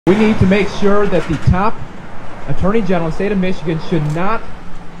We need to make sure that the top Attorney General in the state of Michigan should not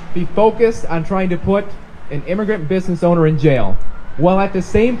be focused on trying to put an immigrant business owner in jail, while at the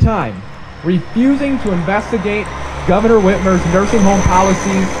same time refusing to investigate Governor Whitmer's nursing home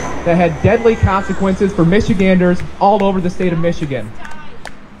policies that had deadly consequences for Michiganders all over the state of Michigan.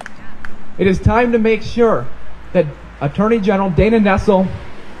 It is time to make sure that Attorney General Dana Nessel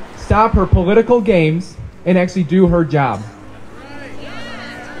stop her political games and actually do her job.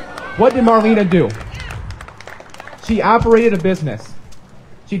 What did Marlena do? She operated a business.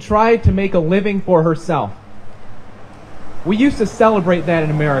 She tried to make a living for herself. We used to celebrate that in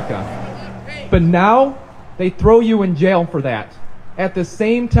America. But now they throw you in jail for that. At the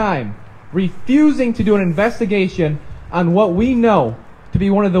same time, refusing to do an investigation on what we know to be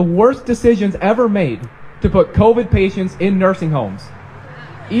one of the worst decisions ever made to put COVID patients in nursing homes.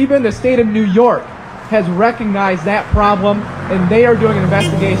 Even the state of New York has recognized that problem, and they are doing an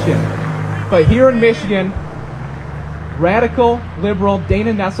investigation. But here in Michigan, radical liberal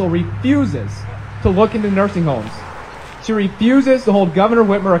Dana Nessel refuses to look into nursing homes. She refuses to hold Governor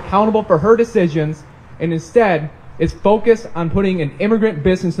Whitmer accountable for her decisions, and instead is focused on putting an immigrant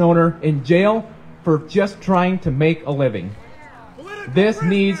business owner in jail for just trying to make a living. This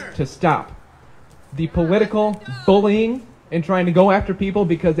needs to stop. The political bullying and trying to go after people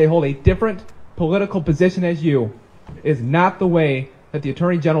because they hold a different political position as you is not the way that the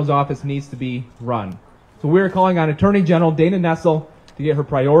Attorney General's office needs to be run. So we're calling on Attorney General Dana Nessel to get her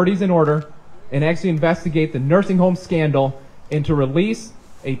priorities in order and actually investigate the nursing home scandal and to release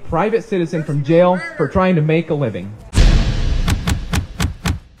a private citizen from jail for trying to make a living.